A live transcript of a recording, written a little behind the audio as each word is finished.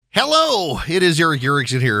Hello, it is Eric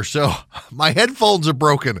Erickson here. So my headphones are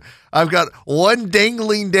broken. I've got one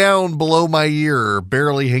dangling down below my ear,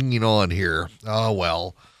 barely hanging on here. Oh,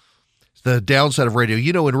 well, the downside of radio.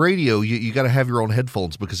 You know, in radio, you got to have your own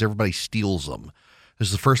headphones because everybody steals them. This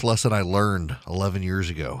is the first lesson I learned 11 years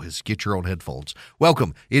ago is get your own headphones.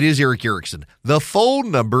 Welcome. It is Eric Erickson. The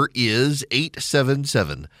phone number is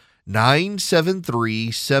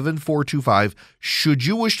 877-973-7425. Should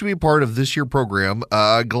you wish to be a part of this here program,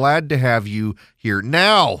 glad to have you here.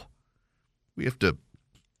 Now, we have to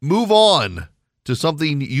move on to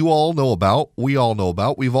something you all know about, we all know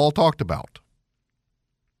about, we've all talked about.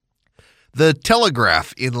 The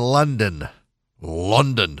Telegraph in London.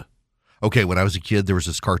 Okay, when I was a kid, there was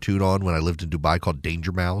this cartoon on when I lived in Dubai called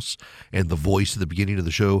Danger Mouse, and the voice at the beginning of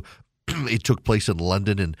the show, it took place in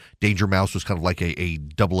London, and Danger Mouse was kind of like a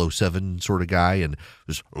 007 sort of guy, and it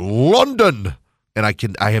was London.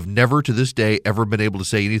 And I have never to this day ever been able to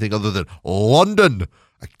say anything other than London.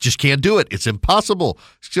 I just can't do it. It's impossible.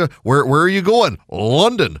 Where are you going?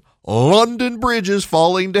 London. London Bridge is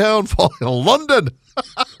falling down. London.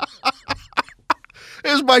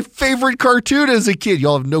 It was my favorite cartoon as a kid.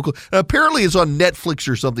 Y'all have no clue. Apparently it's on Netflix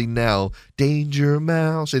or something now. Danger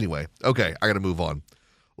Mouse. Anyway, okay, I got to move on.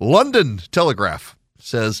 London Telegraph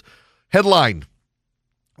says, headline,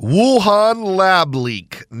 Wuhan lab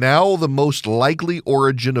leak, now the most likely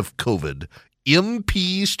origin of COVID.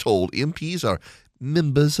 MPs told. MPs are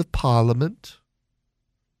members of parliament.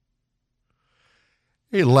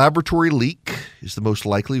 A laboratory leak is the most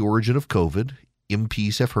likely origin of COVID.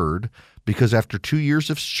 MPs have heard because after 2 years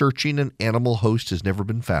of searching, an animal host has never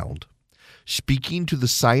been found. Speaking to the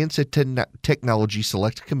Science and Technology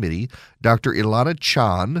Select Committee, Dr. Ilana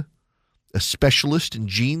Chan, a specialist in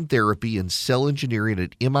gene therapy and cell engineering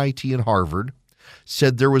at MIT and Harvard,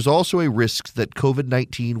 said there was also a risk that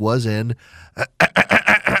COVID-19 was an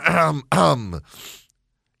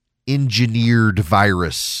engineered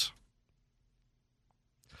virus.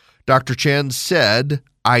 Dr. Chan said,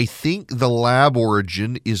 I think the lab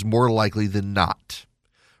origin is more likely than not.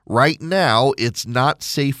 Right now, it's not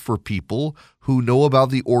safe for people who know about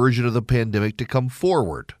the origin of the pandemic to come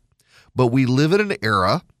forward. But we live in an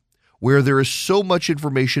era where there is so much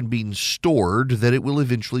information being stored that it will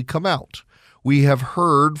eventually come out. We have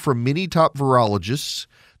heard from many top virologists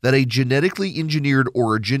that a genetically engineered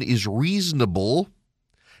origin is reasonable,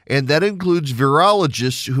 and that includes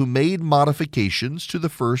virologists who made modifications to the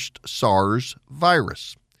first SARS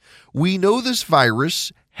virus. We know this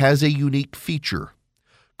virus has a unique feature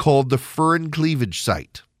called the furin cleavage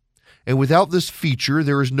site. And without this feature,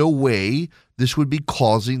 there is no way this would be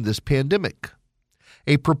causing this pandemic.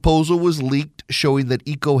 A proposal was leaked showing that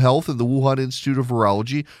EcoHealth and the Wuhan Institute of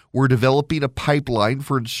Virology were developing a pipeline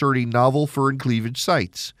for inserting novel furin cleavage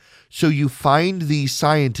sites. So you find these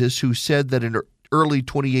scientists who said that in early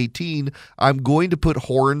 2018, I'm going to put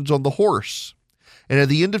horns on the horse. And at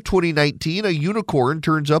the end of 2019, a unicorn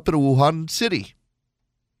turns up in a Wuhan city.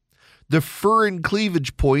 The furin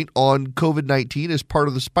cleavage point on COVID-19 is part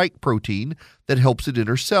of the spike protein that helps it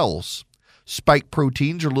enter cells. Spike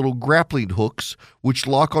proteins are little grappling hooks which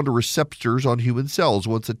lock onto receptors on human cells.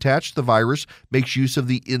 Once attached, the virus makes use of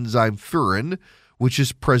the enzyme furin, which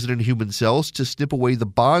is present in human cells, to snip away the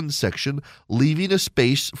bond section, leaving a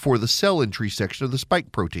space for the cell entry section of the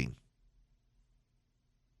spike protein.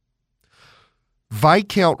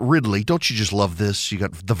 Viscount Ridley, don't you just love this? You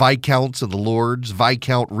got the Viscounts and the Lords.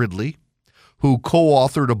 Viscount Ridley, who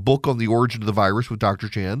co-authored a book on the origin of the virus with Dr.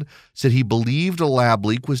 Chan, said he believed a lab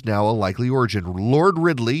leak was now a likely origin. Lord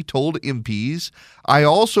Ridley told MPs, I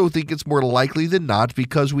also think it's more likely than not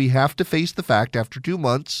because we have to face the fact after 2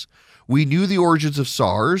 months, we knew the origins of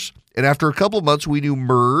SARS, and after a couple of months, we knew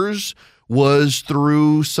MERS was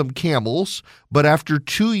through some camels, but after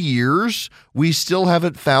 2 years, we still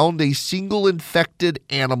haven't found a single infected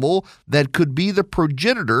animal that could be the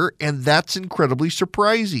progenitor, and that's incredibly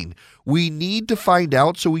surprising. We need to find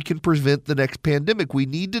out so we can prevent the next pandemic. We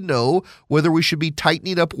need to know whether we should be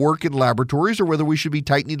tightening up work in laboratories or whether we should be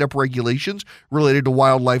tightening up regulations related to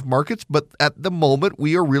wildlife markets, but at the moment,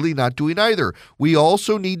 we are really not doing either. We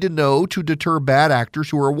also need to know to deter bad actors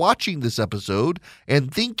who are watching this episode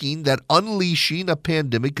and thinking that unleashing a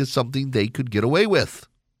pandemic is something they could get away with.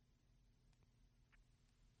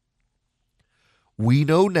 We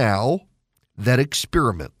know now that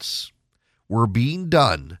experiments were being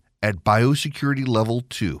done at biosecurity level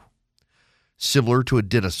 2, similar to a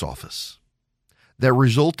dentist's office, that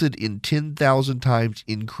resulted in 10,000 times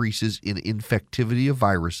increases in infectivity of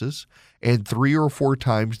viruses and 3 or 4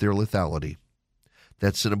 times their lethality.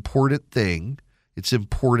 That's an important thing. It's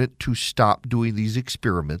important to stop doing these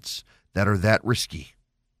experiments that are that risky.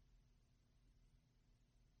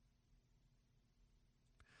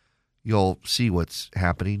 You'll see what's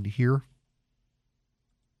happening here.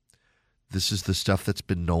 This is the stuff that's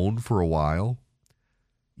been known for a while.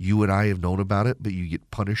 You and I have known about it, but you get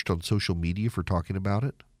punished on social media for talking about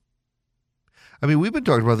it. I mean, we've been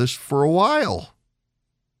talking about this for a while.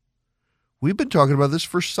 We've been talking about this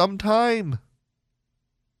for some time.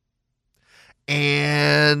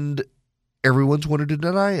 And everyone's wanted to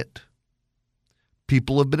deny it.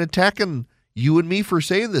 People have been attacking you and me for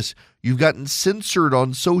saying this. You've gotten censored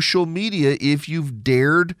on social media if you've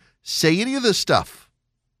dared say any of this stuff.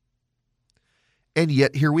 And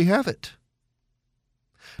yet here we have it.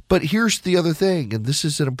 But here's the other thing, and this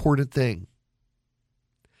is an important thing,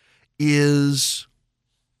 is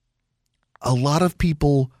a lot of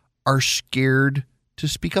people are scared to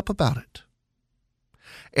speak up about it.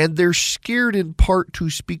 And they're scared in part to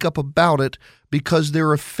speak up about it because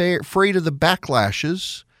they're afraid of the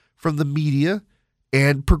backlashes from the media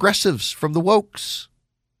and progressives, from the wokes.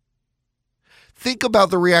 Think about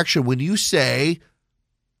the reaction when you say,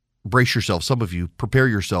 brace yourself, some of you, prepare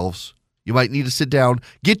yourselves. You might need to sit down.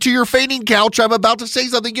 Get to your fainting couch. I'm about to say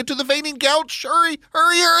something. Get to the fainting couch. Hurry,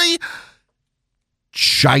 hurry, hurry.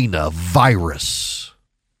 China virus.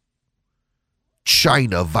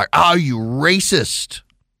 China virus. Ah, you racist.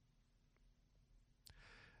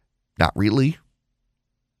 Not really.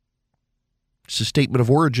 It's a statement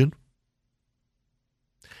of origin.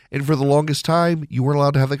 And for the longest time, you weren't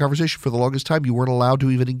allowed to have that conversation. For the longest time, you weren't allowed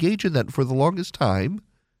to even engage in that. And for the longest time,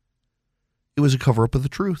 it was a cover-up of the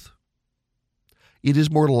truth. It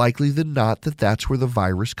is more likely than not that that's where the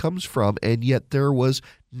virus comes from. And yet there was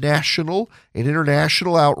national and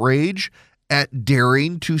international outrage at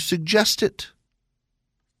daring to suggest it.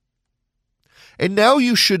 And now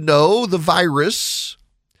you should know the virus,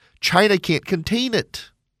 China can't contain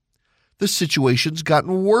it. The situation's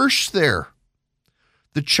gotten worse there.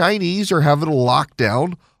 The Chinese are having to lock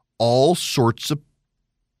down all sorts of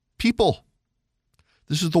people.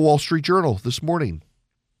 This is the Wall Street Journal this morning.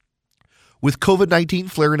 With COVID-19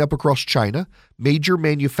 flaring up across China, major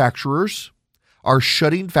manufacturers are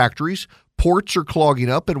shutting factories, ports are clogging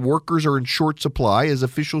up, and workers are in short supply as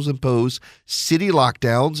officials impose city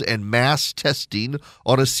lockdowns and mass testing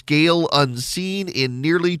on a scale unseen in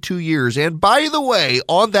nearly 2 years. And by the way,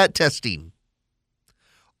 on that testing,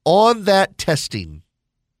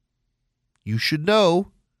 you should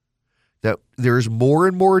know that there's more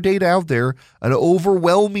and more data out there, an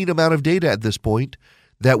overwhelming amount of data at this point,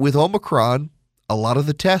 that with Omicron, a lot of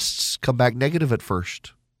the tests come back negative at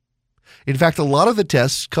first. In fact, a lot of the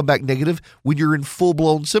tests come back negative when you're in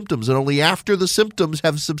full-blown symptoms, and only after the symptoms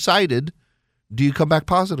have subsided do you come back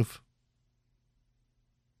positive.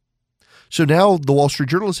 So now the Wall Street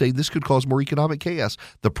Journal is saying this could cause more economic chaos.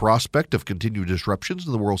 The prospect of continued disruptions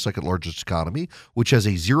in the world's second largest economy, which has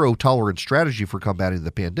a zero-tolerance strategy for combating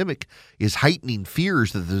the pandemic, is heightening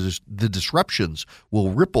fears that the disruptions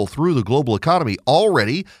will ripple through the global economy.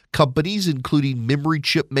 Already, companies including memory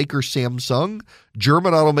chip maker Samsung,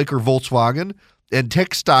 German automaker Volkswagen, and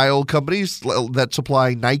textile companies that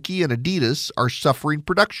supply Nike and Adidas are suffering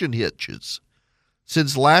production hitches.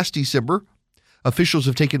 Since last December, officials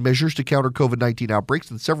have taken measures to counter COVID-19 outbreaks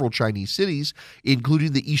in several Chinese cities,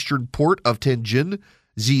 including the eastern port of Tianjin,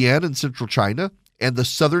 Xi'an in central China, and the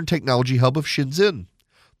southern technology hub of Shenzhen.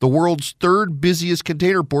 The world's third busiest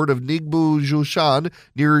container port of Ningbo-Zhoushan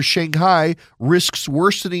near Shanghai risks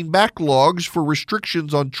worsening backlogs for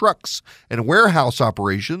restrictions on trucks and warehouse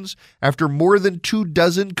operations after more than 24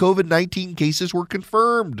 COVID-19 cases were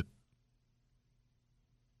confirmed.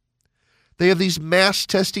 They have these mass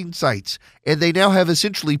testing sites, and they now have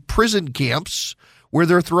essentially prison camps where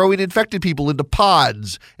they're throwing infected people into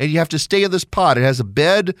pods, and you have to stay in this pod. It has a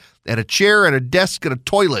bed and a chair and a desk and a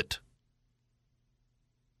toilet.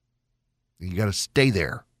 And you got to stay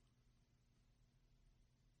there.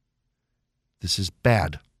 This is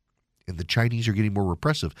bad, and the Chinese are getting more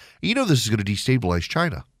repressive. You know this is going to destabilize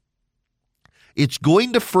China. It's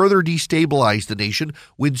going to further destabilize the nation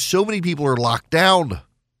when so many people are locked down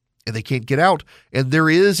and they can't get out, and there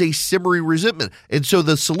is a simmering resentment. And so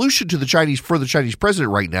the solution to the Chinese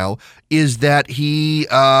president right now is that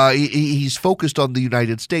he's focused on the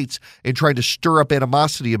United States and trying to stir up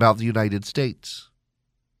animosity about the United States.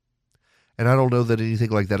 And I don't know that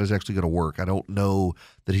anything like that is actually going to work. I don't know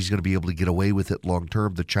that he's going to be able to get away with it long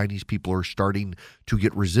term. The Chinese people are starting to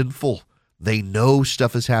get resentful. They know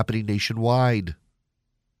stuff is happening nationwide.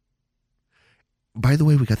 By the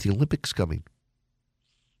way, we got the Olympics coming.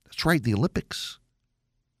 That's right, the Olympics.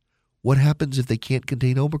 What happens if they can't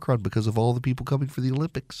contain Omicron because of all the people coming for the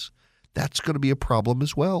Olympics? That's going to be a problem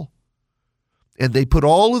as well. And they put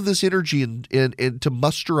all of this energy in to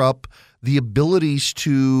muster up the abilities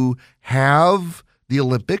to have the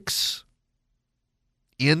Olympics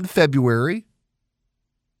in February,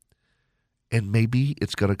 and maybe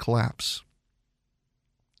it's going to collapse.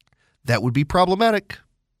 That would be problematic.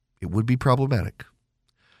 It would be problematic.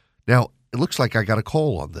 Now, it looks like I got a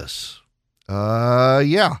call on this.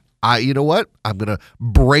 Yeah. You know what? I'm going to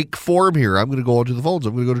break form here. I'm going to go onto the phones.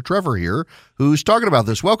 I'm going to go to Trevor here, who's talking about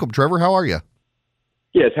this. Welcome, Trevor. How are you?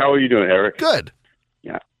 Yes. How are you doing, Eric? Good.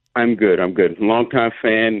 Yeah, I'm good. Longtime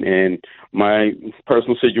fan, and my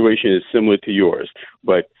personal situation is similar to yours,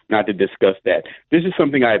 but not to discuss that. This is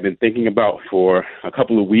something I've been thinking about for a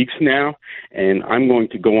couple of weeks now, and I'm going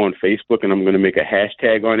to go on Facebook and I'm going to make a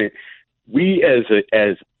hashtag on it. We as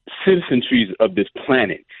citizens of this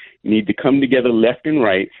planet need to come together left and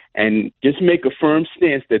right and just make a firm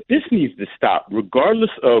stance that this needs to stop,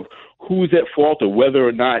 regardless of who's at fault or whether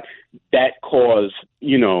or not that caused,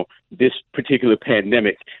 this particular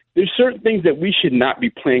pandemic. There's certain things that we should not be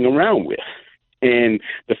playing around with. And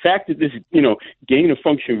the fact that this, gain of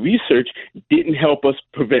function research didn't help us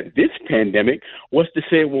prevent this pandemic, what's to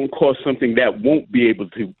say it won't cause something that won't be able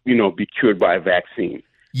to, be cured by a vaccine?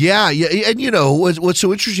 Yeah. And, what's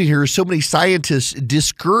so interesting here is so many scientists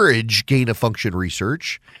discourage gain-of-function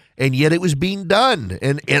research, and yet it was being done,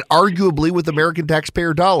 and arguably with American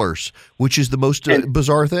taxpayer dollars, which is the most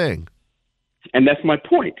bizarre thing. And that's my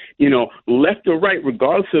point. Left or right,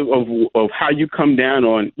 regardless of how you come down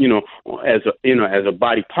on, as a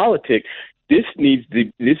body politic, this needs to,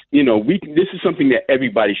 this is something that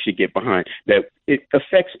everybody should get behind, that it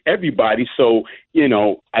affects everybody. So,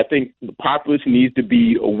 I think the populace needs to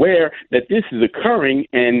be aware that this is occurring,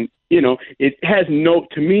 and, it has no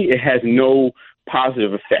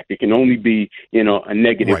positive effect. It can only be, a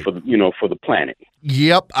negative right. for the planet.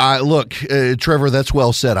 Yep. Look, Trevor, that's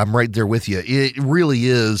well said. I'm right there with you. It really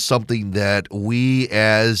is something that we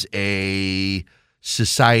as a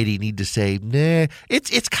society need to say, nah.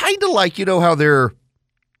 It's kind of like, how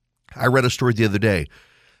I read a story the other day.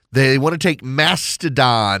 They want to take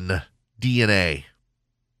mastodon DNA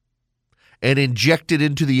and inject it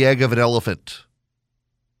into the egg of an elephant.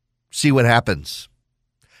 See what happens.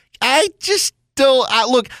 I just don't.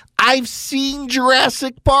 Look, I've seen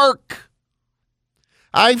Jurassic Park.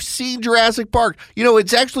 It's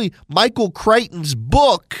actually Michael Crichton's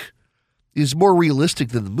book is more realistic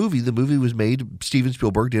than the movie. The movie was made, Steven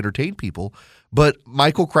Spielberg, to entertain people. But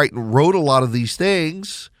Michael Crichton wrote a lot of these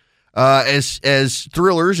things as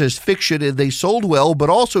thrillers, as fiction, and they sold well, but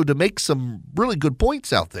also to make some really good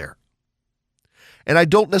points out there. And I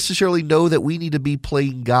don't necessarily know that we need to be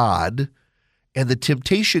playing God. And the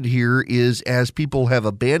temptation here is, as people have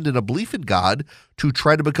abandoned a belief in God, to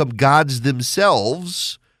try to become gods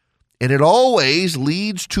themselves. And it always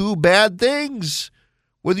leads to bad things.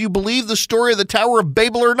 Whether you believe the story of the Tower of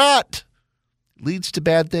Babel or not, it leads to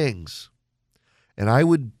bad things. And I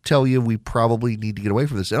would tell you we probably need to get away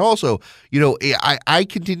from this. And also, I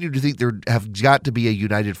continue to think there have got to be a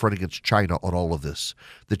united front against China on all of this.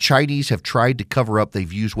 The Chinese have tried to cover up.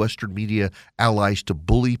 They've used Western media allies to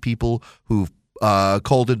bully people who've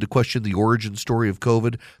called into question the origin story of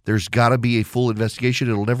COVID. There's got to be a full investigation.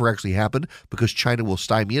 It'll never actually happen because China will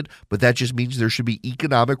stymie it, but that just means there should be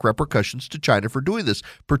economic repercussions to China for doing this,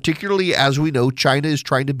 particularly as we know China is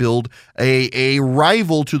trying to build a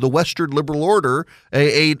rival to the Western liberal order,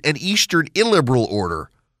 an Eastern illiberal order.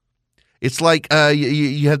 It's like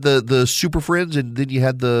you had the super friends, and then you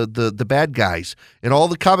had the bad guys. In all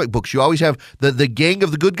the comic books, you always have the gang of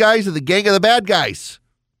the good guys and the gang of the bad guys.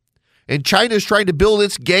 And China is trying to build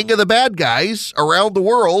its gang of the bad guys around the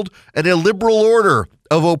world, an illiberal order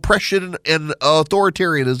of oppression and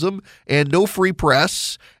authoritarianism and no free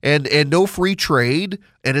press and no free trade,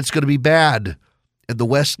 and it's going to be bad. And the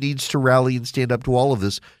West needs to rally and stand up to all of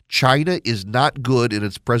this. China is not good in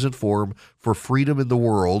its present form for freedom in the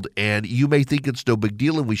world, and you may think it's no big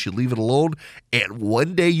deal and we should leave it alone, and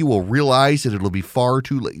one day you will realize that it'll be far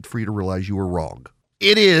too late for you to realize you were wrong.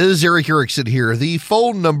 It is Eric Erickson here. The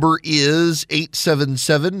phone number is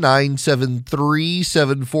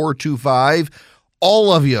 877-973-7425.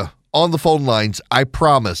 All of you on the phone lines, I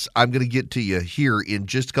promise I'm going to get to you here in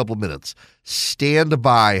just a couple of minutes. Stand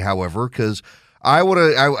by, however, because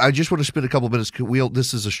I just want to spend a couple of minutes.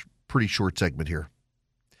 This is a pretty short segment here.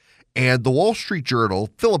 And the Wall Street Journal,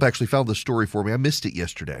 Philip actually found this story for me. I missed it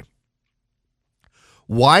yesterday.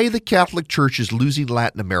 Why the Catholic Church is losing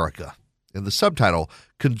Latin America. And the subtitle,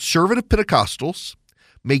 Conservative Pentecostals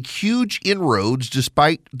Make Huge Inroads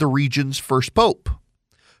Despite the Region's First Pope.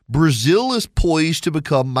 Brazil is poised to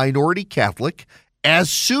become minority Catholic as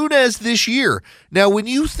soon as this year. Now, when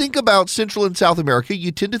you think about Central and South America,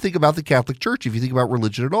 you tend to think about the Catholic Church, if you think about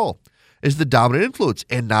religion at all, as the dominant influence,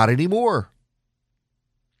 and not anymore.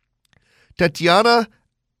 Tatiana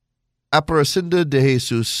Aparecida de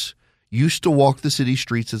Jesus used to walk the city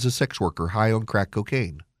streets as a sex worker, high on crack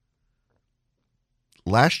cocaine.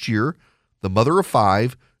 Last year, the mother of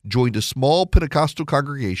 5 joined a small Pentecostal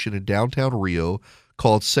congregation in downtown Rio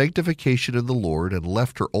called Sanctification in the Lord and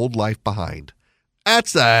left her old life behind.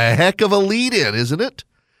 That's a heck of a lead-in, isn't it?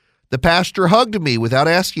 The pastor hugged me without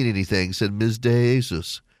asking anything, said Ms. de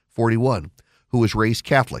Jesus, 41, who was raised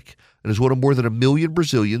Catholic and is one of more than 1 million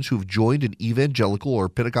Brazilians who have joined an evangelical or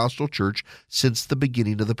Pentecostal church since the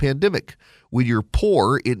beginning of the pandemic. When you're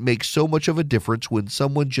poor, it makes so much of a difference when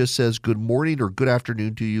someone just says good morning or good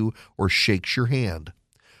afternoon to you or shakes your hand.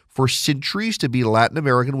 For centuries, to be Latin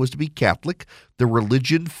American was to be Catholic. The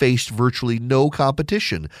religion faced virtually no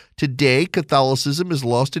competition. Today, Catholicism has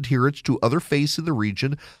lost adherence to other faiths in the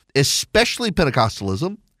region, especially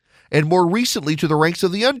Pentecostalism, and more recently to the ranks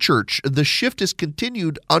of the unchurched. The shift has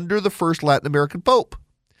continued under the first Latin American Pope.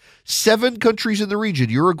 7 countries in the region,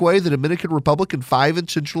 Uruguay, the Dominican Republic, and 5 in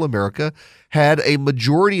Central America, had a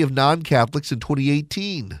majority of non-Catholics in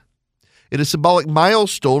 2018. In a symbolic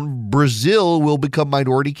milestone, Brazil will become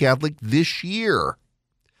minority Catholic this year.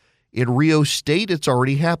 In Rio State, it's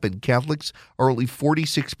already happened. Catholics are only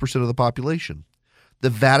 46% of the population. The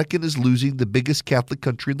Vatican is losing the biggest Catholic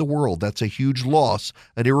country in the world. That's a huge loss,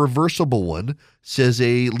 an irreversible one, says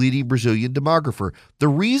a leading Brazilian demographer. The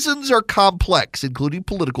reasons are complex, including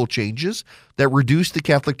political changes that reduce the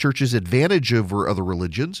Catholic Church's advantage over other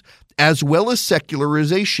religions, as well as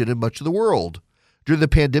secularization in much of the world. During the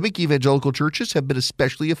pandemic, evangelical churches have been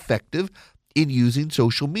especially effective in using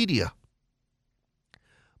social media.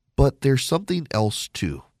 But there's something else,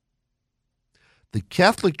 too. The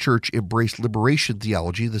Catholic Church embraced liberation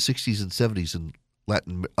theology in the 60s and 70s in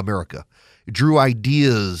Latin America. It drew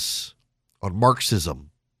ideas on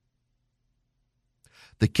Marxism.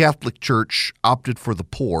 The Catholic Church opted for the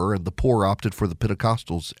poor, and the poor opted for the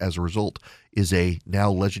Pentecostals. As a result, is a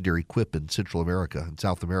now legendary quip in Central America and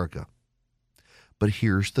South America. But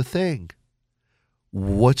here's the thing.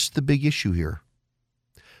 What's the big issue here?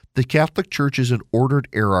 The Catholic Church is an ordered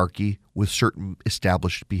hierarchy with certain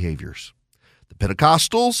established behaviors. The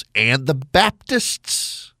Pentecostals and the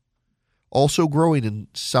Baptists, also growing in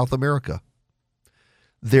South America.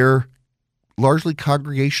 They're largely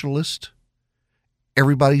Congregationalist.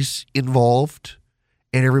 Everybody's involved,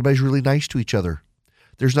 and everybody's really nice to each other.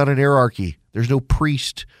 There's not an hierarchy. There's no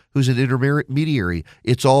priest who's an intermediary.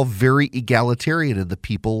 It's all very egalitarian, and the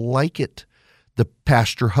people like it. The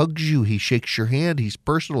pastor hugs you. He shakes your hand. He's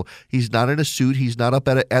personal. He's not in a suit. He's not up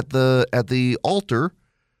at the altar.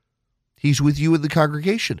 He's with you in the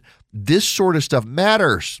congregation. This sort of stuff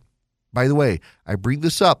matters. By the way, I bring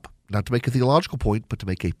this up not to make a theological point, but to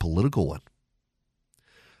make a political one.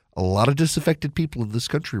 A lot of disaffected people in this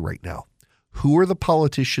country right now. Who are the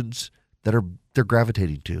politicians that they're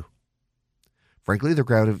gravitating to? Frankly, they're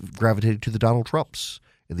gravitating to the Donald Trumps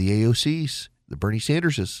and the AOCs, the Bernie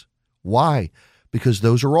Sanderses. Why? Because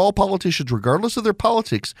those are all politicians, regardless of their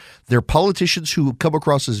politics. They're politicians who come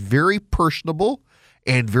across as very personable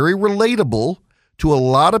and very relatable to a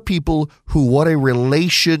lot of people who want a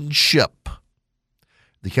relationship.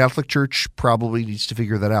 The Catholic Church probably needs to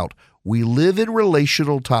figure that out. We live in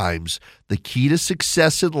relational times. The key to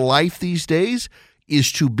success in life these days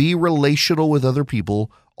is to be relational with other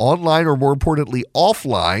people, online or more importantly,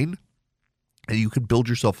 offline, and you can build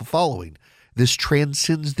yourself a following. This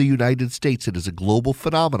transcends the United States. It is a global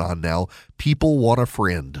phenomenon now. People want a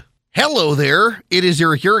friend. Hello there. It is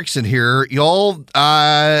Eric Erickson here. Y'all,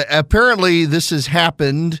 apparently this has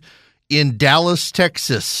happened in Dallas,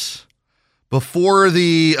 Texas. Before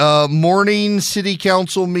the morning city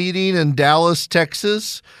council meeting in Dallas,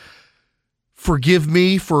 Texas. Forgive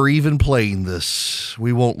me for even playing this.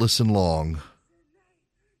 We won't listen long.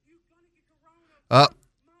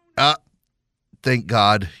 Thank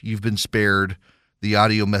God you've been spared. The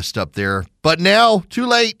audio messed up there. But now, too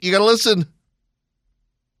late. You got to listen.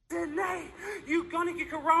 You gonna get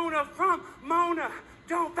corona from Mona.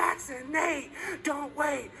 Don't vaccinate. Don't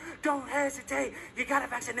wait. Don't hesitate. You gotta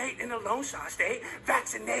vaccinate in the Lone Star State.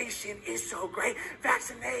 Vaccination is so great.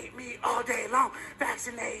 Vaccinate me all day long.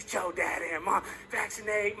 Vaccinate your daddy and mom.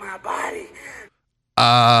 Vaccinate my body.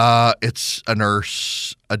 It's a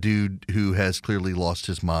nurse, a dude who has clearly lost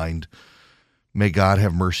his mind. May God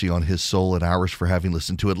have mercy on his soul and ours for having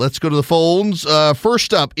listened to it. Let's go to the phones.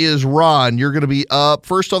 First up is Ron. You're going to be up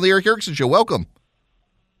first on the Eric Erickson Show. Welcome.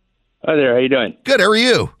 Hi there. How you doing? Good. How are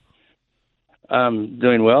you?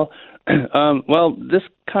 Doing well. Well, this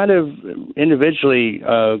kind of individually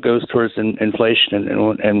goes towards inflation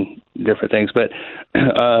and different things, but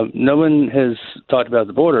no one has talked about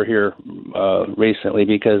the border here recently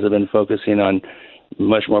because they've been focusing on a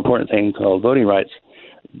much more important thing called voting rights.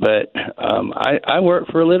 But I work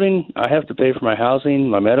for a living. I have to pay for my housing,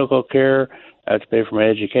 my medical care. I have to pay for my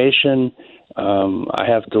education. I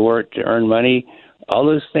have to work to earn money. All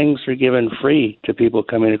those things are given free to people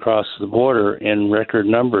coming across the border in record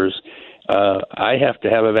numbers. I have to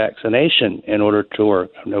have a vaccination in order to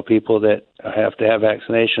work. I know people that have to have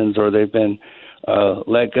vaccinations or they've been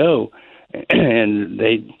let go, and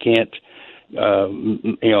they can't,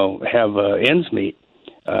 have ends meet.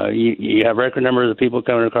 You have record numbers of people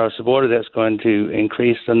coming across the border. That's going to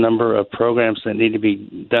increase the number of programs that need to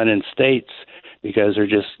be done in states because they're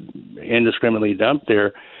just indiscriminately dumped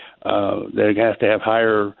there. They're going to have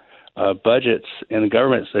higher budgets in the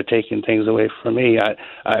governments. They're taking things away from me.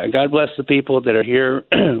 God bless the people that are here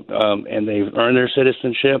and they've earned their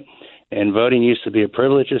citizenship. And voting used to be a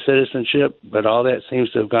privilege of citizenship, but all that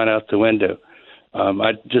seems to have gone out the window.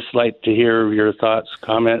 I'd just like to hear your thoughts,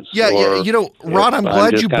 comments. Yeah, Ron, I'm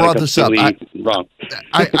glad you brought this up. Wrong.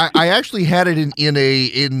 I actually had it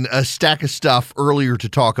in a stack of stuff earlier to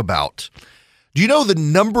talk about. Do you know the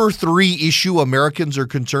number 3 issue Americans are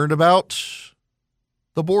concerned about?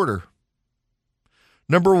 The border.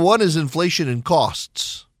 Number 1 is inflation and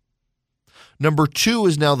costs. Number 2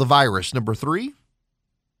 is now the virus. Number 3,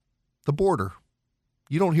 the border.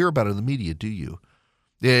 You don't hear about it in the media, do you?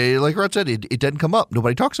 Like Rod said, it doesn't come up.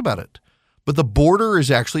 Nobody talks about it. But the border is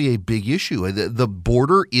actually a big issue. The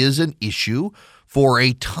border is an issue for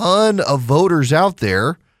a ton of voters out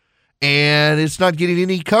there, and it's not getting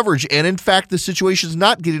any coverage. And in fact, the situation is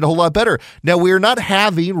not getting a whole lot better. Now, we are not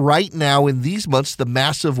having right now in these months the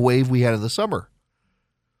massive wave we had in the summer,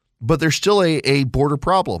 but there's still a border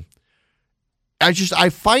problem. I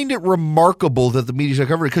find it remarkable that the media's not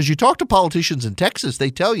covering it because you talk to politicians in Texas, they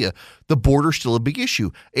tell you the border's still a big issue,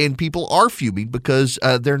 and people are fuming because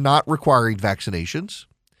they're not requiring vaccinations,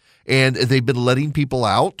 and they've been letting people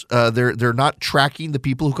out. They're not tracking the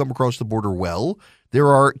people who come across the border well. There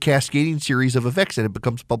are cascading series of effects, and it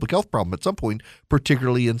becomes a public health problem at some point,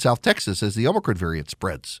 particularly in South Texas as the Omicron variant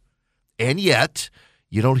spreads. And yet,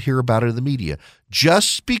 you don't hear about it in the media.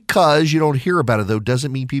 Just because you don't hear about it, though,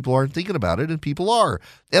 doesn't mean people aren't thinking about it, and people are.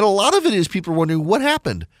 And a lot of it is people are wondering, what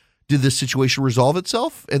happened? Did this situation resolve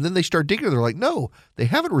itself? And then they start digging. They're like, no, they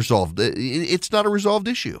haven't resolved. It's not a resolved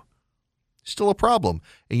issue. Still a problem,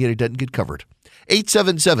 and yet it doesn't get covered.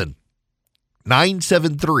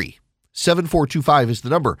 877-973-7425 is the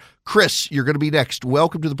number. Chris, you're going to be next.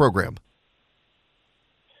 Welcome to the program.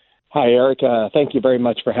 Hi, Eric. Thank you very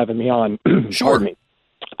much for having me on. Sure. Pardon me.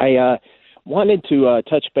 I wanted to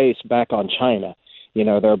touch base back on China.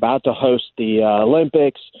 They're about to host the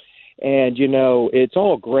Olympics, and, it's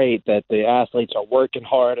all great that the athletes are working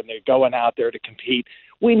hard and they're going out there to compete.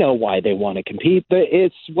 We know why they want to compete.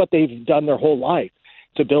 It's what they've done their whole life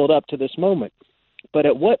to build up to this moment. But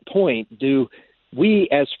at what point do we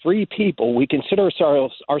as free people, we consider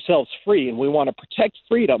ourselves free and we want to protect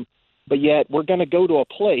freedom, but yet we're going to go to a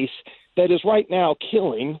place that is right now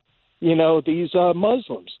killing these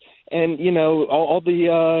Muslims and, all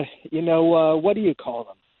the, what do you call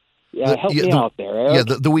them? Help me out there, Eric. Yeah,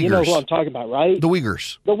 the Uyghurs. You know who I'm talking about, right? The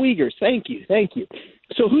Uyghurs. The Uyghurs. Thank you.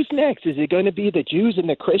 So who's next? Is it going to be the Jews and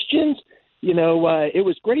the Christians? It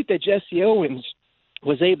was great that Jesse Owens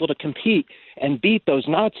was able to compete and beat those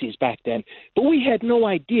Nazis back then, but we had no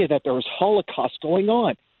idea that there was Holocaust going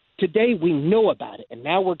on. Today we know about it, and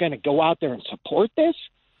now we're going to go out there and support this?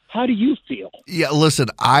 How do you feel? Yeah, listen,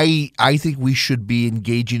 I think we should be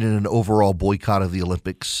engaging in an overall boycott of the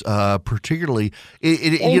Olympics, particularly,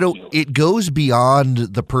 it goes beyond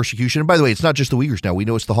the persecution. And by the way, it's not just the Uyghurs now. We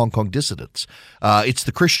know it's the Hong Kong dissidents. It's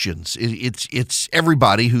the Christians. It's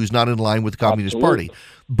everybody who's not in line with the Communist Party.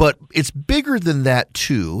 But it's bigger than that,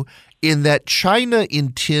 too, in that China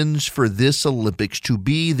intends for this Olympics to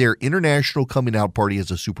be their international coming out party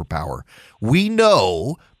as a superpower. We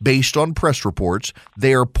know, based on press reports,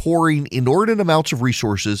 they are pouring inordinate amounts of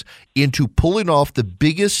resources into pulling off the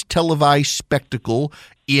biggest televised spectacle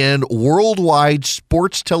in worldwide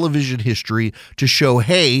sports television history to show,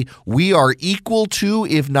 hey, we are equal to,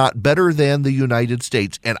 if not better than, the United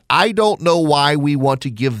States. And I don't know why we want to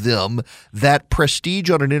give them that prestige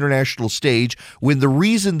on an international stage when the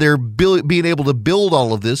reason they're being able to build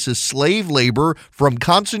all of this is slave labor from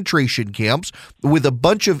concentration camps with a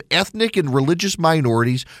bunch of ethnic and religious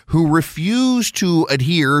minorities who refuse to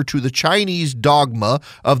adhere to the Chinese dogma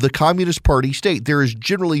of the Communist Party state. There is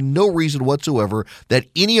generally no reason whatsoever that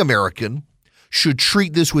any American should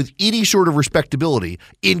treat this with any sort of respectability,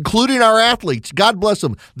 including our athletes. God bless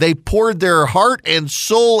them. They poured their heart and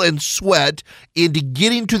soul and sweat into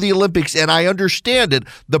getting to the Olympics, and I understand it.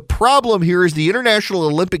 The problem here is the International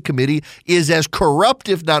Olympic Committee is as corrupt,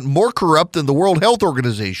 if not more corrupt, than the World Health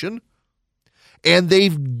Organization, and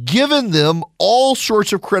they've given them all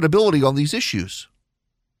sorts of credibility on these issues.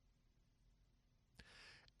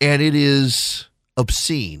 And it is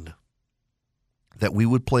obscene that we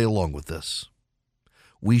would play along with this.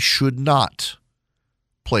 We should not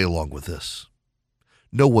play along with this.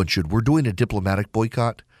 No one should. We're doing a diplomatic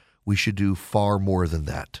boycott. We should do far more than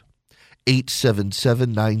that.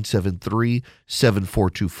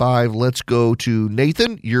 877-973-7425. Let's go to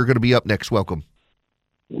Nathan. You're going to be up next. Welcome.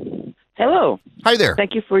 Hello. Hi there.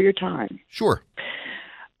 Thank you for your time. Sure.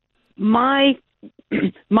 My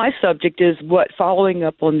subject is following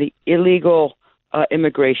up on the illegal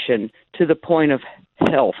immigration to the point of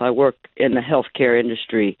health. I work in the healthcare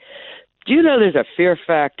industry. Do you know there's a fear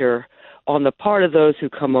factor on the part of those who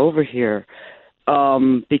come over here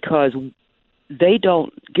because they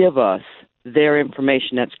don't give us their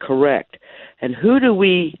information that's correct? And who do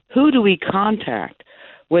we contact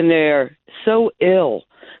when they're so ill?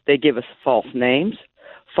 They give us false names,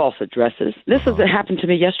 false addresses. This has happened to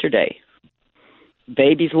me yesterday.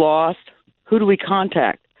 Babies lost. Who do we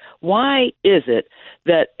contact? Why is it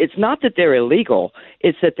that it's not that they're illegal,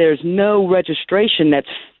 it's that there's no registration that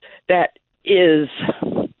is,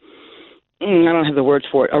 I don't have the words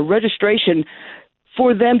for it, a registration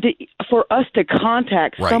for us to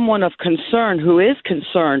contact someone of concern who is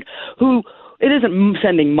concerned, who it isn't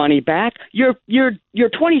sending money back. Your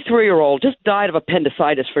 23-year-old just died of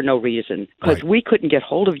appendicitis for no reason because we couldn't get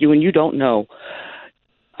hold of you and you don't know.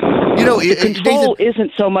 The control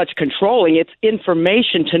isn't so much controlling, it's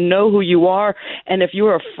information to know who you are, and if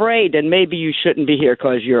you're afraid, then maybe you shouldn't be here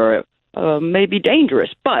because you're maybe dangerous.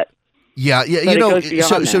 But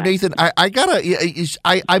so Nathan,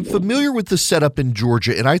 I'm familiar with the setup in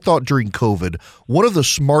Georgia, and I thought during COVID, one of the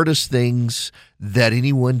smartest things that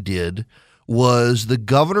anyone did was the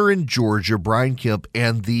governor in Georgia, Brian Kemp,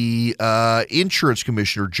 and the insurance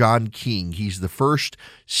commissioner, John King. He's the first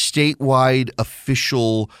statewide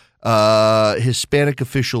official, Hispanic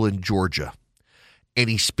official in Georgia. And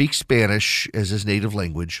he speaks Spanish as his native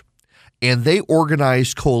language. And they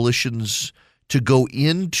organized coalitions to go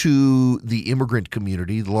into the immigrant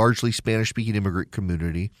community, the largely Spanish-speaking immigrant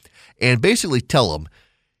community, and basically tell them,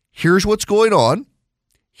 here's what's going on.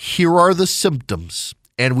 Here are the symptoms.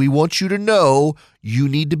 And we want you to know you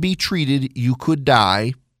need to be treated. You could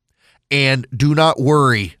die. And do not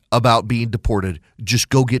worry about being deported. Just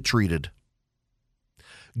go get treated.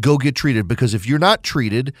 Go get treated, because if you're not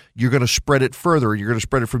treated, you're going to spread it further. You're going to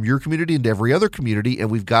spread it from your community into every other community, and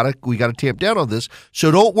we got to tamp down on this.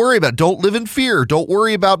 So don't worry about it. Don't live in fear. Don't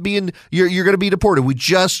worry about you're going to be deported. We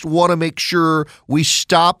just want to make sure we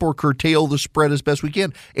stop or curtail the spread as best we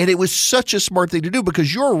can. And it was such a smart thing to do,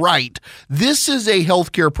 because you're right. This is a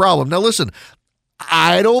healthcare problem. Now listen,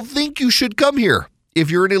 I don't think you should come here if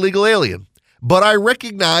you're an illegal alien. But I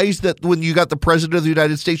recognize that when you got the president of the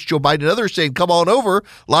United States, Joe Biden, and others saying, come on over,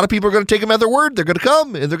 a lot of people are going to take them at their word. They're going to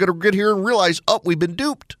come, and they're going to get here and realize, oh, we've been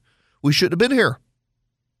duped. We shouldn't have been here.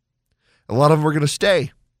 A lot of them are going to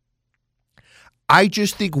stay. I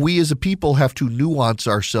just think we as a people have to nuance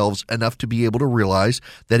ourselves enough to be able to realize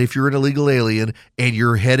that if you're an illegal alien and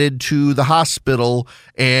you're headed to the hospital,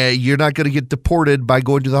 and you're not going to get deported by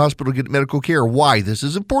going to the hospital to get medical care. Why? This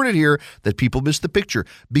is important here that people miss the picture.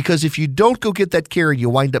 Because if you don't go get that care and you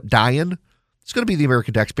wind up dying, it's going to be the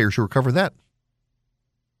American taxpayers who are covering that.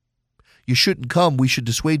 You shouldn't come. We should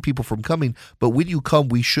dissuade people from coming. But when you come,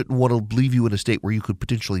 we shouldn't want to leave you in a state where you could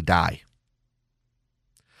potentially die.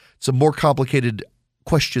 It's a more complicated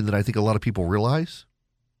question than I think a lot of people realize.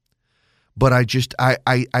 But I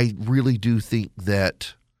really do think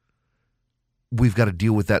that we've got to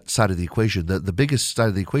deal with that side of the equation. The biggest side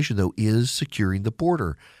of the equation, though, is securing the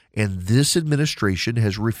border. And this administration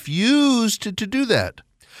has refused to do that.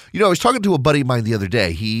 I was talking to a buddy of mine the other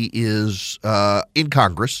day. He is in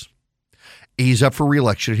Congress. He's up for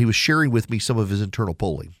re-election. He was sharing with me some of his internal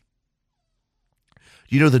polling.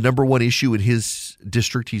 The number one issue in his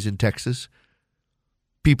district, he's in Texas,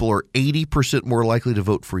 people are 80% more likely to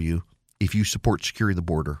vote for you if you support securing the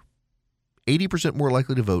border. 80% more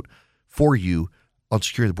likely to vote for you on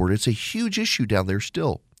securing the border. It's a huge issue down there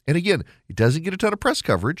still. And again, it doesn't get a ton of press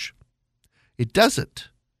coverage. It doesn't.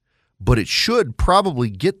 But it should probably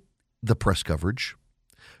get the press coverage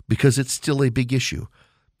because it's still a big issue.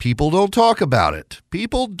 People don't talk about it.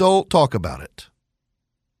 People don't talk about it.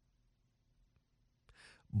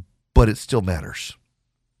 But it still matters.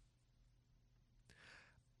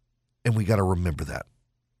 And we got to remember that.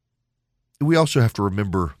 We also have to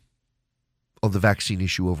remember on the vaccine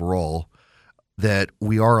issue overall that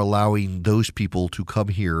we are allowing those people to come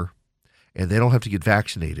here and they don't have to get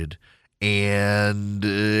vaccinated, and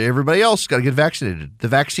everybody else got to get vaccinated. The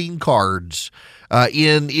vaccine cards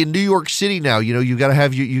in New York City now, you got to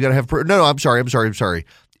have I'm sorry.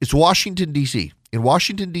 It's Washington D.C. In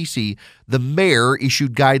Washington D.C., the mayor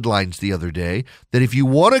issued guidelines the other day that if you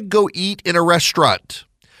want to go eat in a restaurant,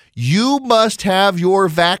 you must have your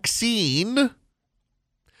vaccine.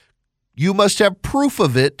 You must have proof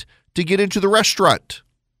of it to get into the restaurant.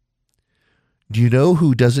 Do you know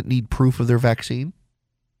who doesn't need proof of their vaccine?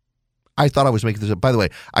 I thought I was making this up. By the way,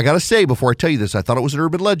 I got to say before I tell you this, I thought it was an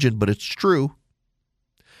urban legend, but it's true.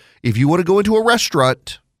 If you want to go into a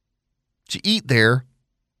restaurant to eat there,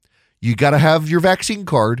 you got to have your vaccine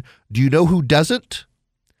card. Do you know who doesn't?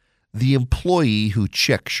 The employee who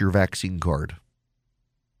checks your vaccine card.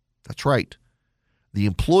 That's right. The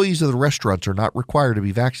employees of the restaurants are not required to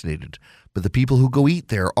be vaccinated, but the people who go eat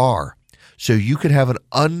there are. So you could have an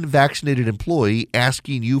unvaccinated employee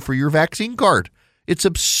asking you for your vaccine card. It's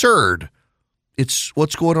absurd. It's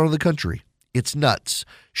what's going on in the country. It's nuts.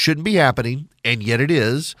 Shouldn't be happening, and yet it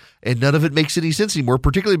is, and none of it makes any sense anymore,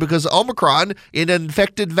 particularly because Omicron, an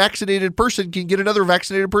infected vaccinated person can get another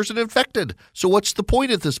vaccinated person infected. So what's the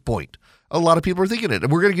point at this point? A lot of people are thinking it,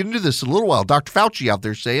 and we're going to get into this in a little while. Dr. Fauci out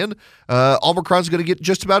there saying Omicron's going to get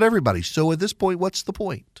just about everybody. So at this point, what's the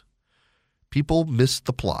point? People miss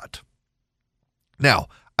the plot. Now,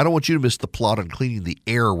 I don't want you to miss the plot on cleaning the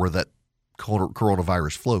air where that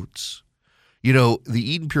coronavirus floats. You know, the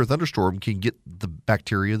Eden Pure Thunderstorm can get the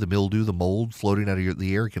bacteria, the mildew, the mold floating out of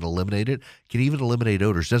the air. It can eliminate it. It can even eliminate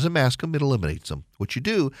odors. Doesn't mask them. It eliminates them. What you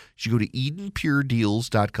do is you go to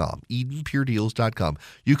EdenPureDeals.com, EdenPureDeals.com.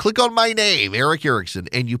 You click on my name, Eric Erickson,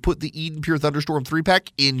 and you put the Eden Pure Thunderstorm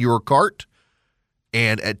 3-pack in your cart.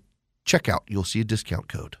 And at checkout, you'll see a discount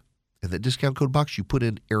code. In that discount code box, you put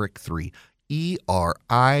in ERIC3,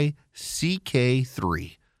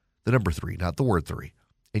 ERICK3, the number 3, not the word 3.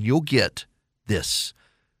 And you'll get this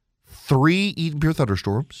 3 Eden Pure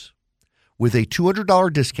Thunderstorms with a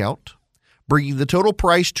 $200 discount, bringing the total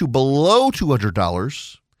price to below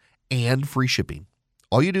 $200 and free shipping.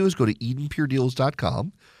 All you do is go to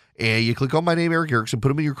EdenPureDeals.com and you click on my name, Eric Erickson, put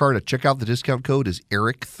them in your cart. At checkout, the discount code is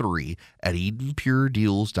ERIC3 at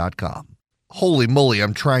EdenPureDeals.com. Holy moly,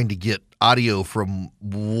 I'm trying to get audio from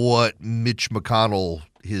what Mitch McConnell,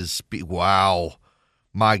 wow,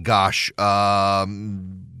 my gosh,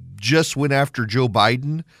 just went after Joe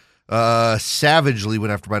Biden, savagely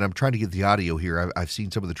went after Biden. I'm trying to get the audio here. I've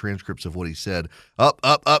seen some of the transcripts of what he said.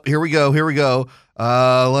 Up. Here we go.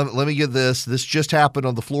 Let me get this. This just happened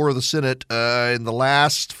on the floor of the Senate in the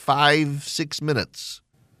last 5-6 minutes.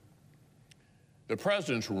 The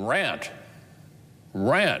president's rant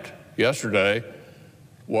yesterday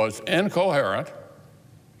was incoherent,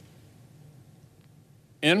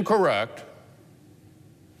 incorrect,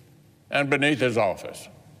 and beneath his office.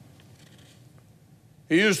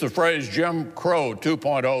 He used the phrase Jim Crow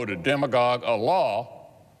 2.0 to demagogue a law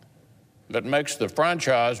that makes the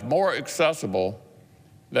franchise more accessible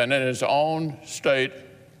than in his own state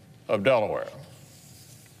of Delaware.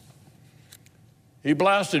 He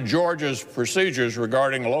blasted Georgia's procedures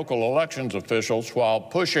regarding local elections officials while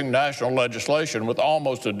pushing national legislation with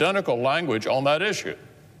almost identical language on that issue.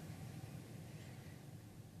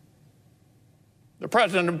 The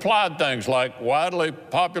president implied things like widely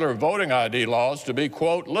popular voting ID laws to be,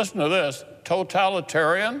 quote, listen to this,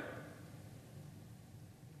 totalitarian.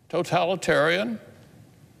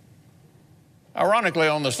 Ironically,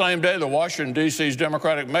 on the same day, the Washington, D.C.'s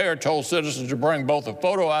Democratic mayor told citizens to bring both a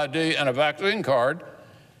photo ID and a vaccine card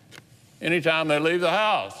anytime they leave the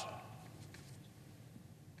house.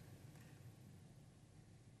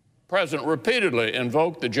 The president repeatedly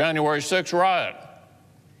invoked the January 6th riot,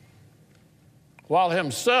 while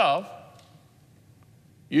himself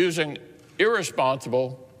using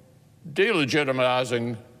irresponsible,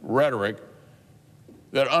 delegitimizing rhetoric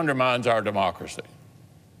that undermines our democracy.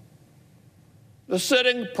 The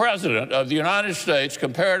sitting president of the United States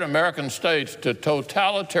compared American states to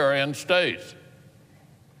totalitarian states.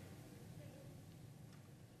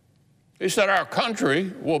 He said our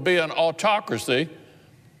country will be an autocracy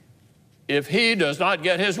if he does not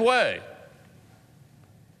get his way.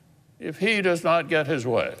 If he does not get his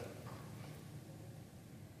way.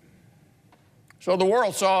 So the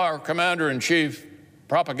world saw our commander-in-chief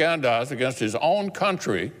propagandize against his own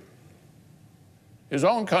country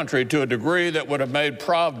to a degree that would have made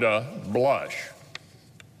Pravda blush.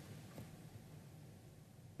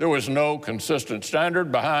 There was no consistent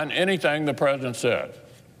standard behind anything the president said.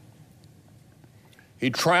 He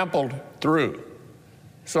trampled through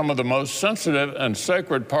some of the most sensitive and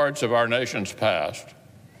sacred parts of our nation's past.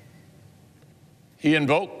 He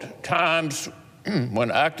invoked times when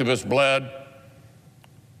activists bled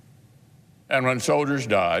and when soldiers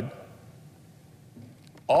died,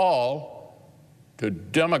 all to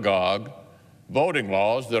demagogue voting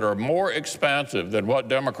laws that are more expansive than what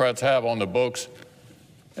Democrats have on the books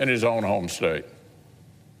in his own home state.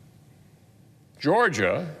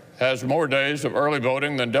 Georgia has more days of early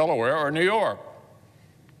voting than Delaware or New York.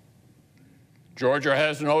 Georgia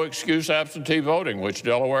has no excuse absentee voting, which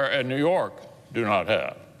Delaware and New York do not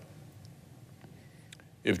have.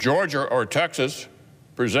 If Georgia or Texas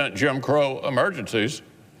present Jim Crow emergencies,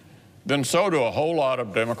 then so do a whole lot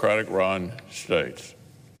of Democratic-run states.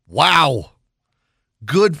 Wow.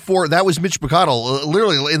 That was Mitch McConnell.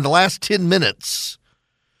 Literally, in the last 10 minutes,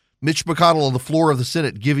 Mitch McConnell on the floor of the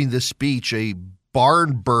Senate giving this speech, a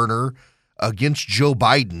barn burner against Joe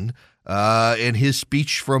Biden, and his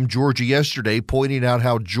speech from Georgia yesterday, pointing out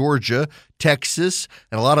how Georgia, Texas,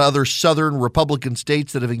 and a lot of other southern Republican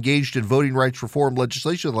states that have engaged in voting rights reform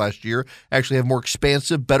legislation last year actually have more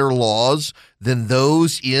expansive, better laws than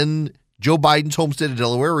those in Joe Biden's home state of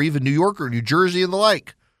Delaware or even New York or New Jersey and the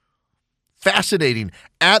like. Fascinating.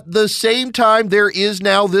 At the same time, there is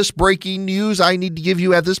now this breaking news I need to give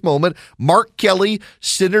you at this moment. Mark Kelly,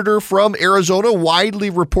 senator from Arizona, widely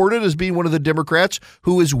reported as being one of the Democrats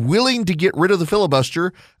who is willing to get rid of the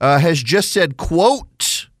filibuster, has just said,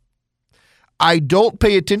 quote, "I don't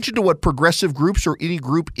pay attention to what progressive groups or any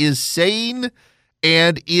group is saying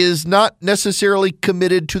and is not necessarily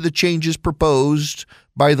committed to the changes proposed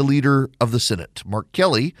by the leader of the Senate." Mark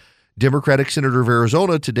Kelly, Democratic senator of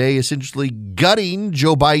Arizona, today essentially gutting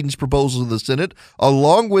Joe Biden's proposals in the Senate,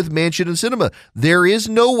 along with Manchin and Sinema. There is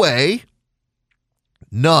no way,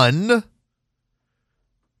 none,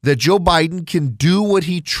 that Joe Biden can do what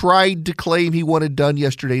he tried to claim he wanted done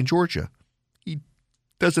yesterday in Georgia. He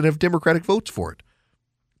doesn't have Democratic votes for it.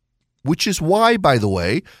 Which is why, by the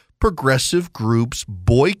way, progressive groups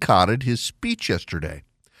boycotted his speech yesterday.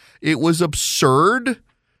 It was absurd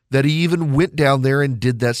that he even went down there and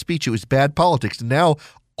did that speech. It was bad politics. And now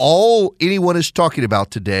all anyone is talking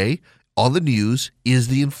about today on the news is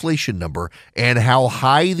the inflation number and how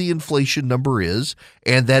high the inflation number is,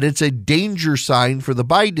 and that it's a danger sign for the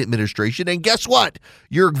Biden administration. And guess what?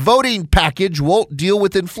 Your voting package won't deal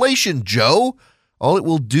with inflation, Joe. All it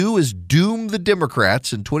will do is doom the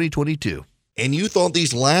Democrats in 2022. And you thought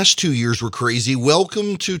these last 2 years were crazy.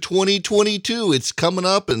 Welcome to 2022. It's coming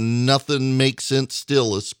up and nothing makes sense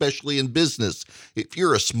still, especially in business. If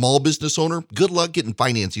you're a small business owner, good luck getting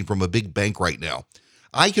financing from a big bank right now.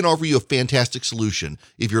 I can offer you a fantastic solution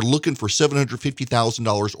if you're looking for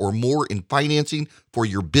 $750,000 or more in financing for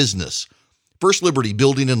your business. First Liberty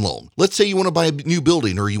Building and Loan. Let's say you want to buy a new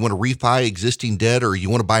building or you want to refi existing debt or you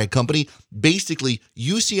want to buy a company. Basically,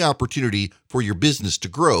 you see opportunity for your business to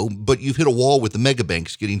grow, but you've hit a wall with the mega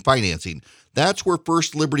banks getting financing. That's where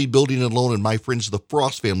First Liberty Building and Loan and my friends the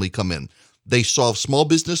Frost family come in. They solve small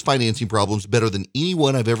business financing problems better than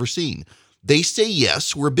anyone I've ever seen. They say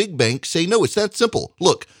yes, where big banks say no. It's that simple.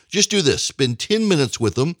 Look, just do this. Spend 10 minutes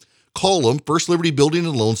with them. Call them, First Liberty Building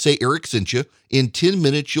and Loan, say Eric sent you. In 10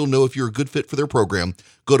 minutes, you'll know if you're a good fit for their program.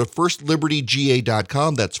 Go to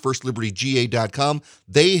firstlibertyga.com. That's firstlibertyga.com.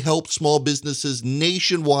 They help small businesses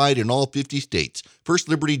nationwide in all 50 states.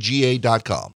 firstlibertyga.com.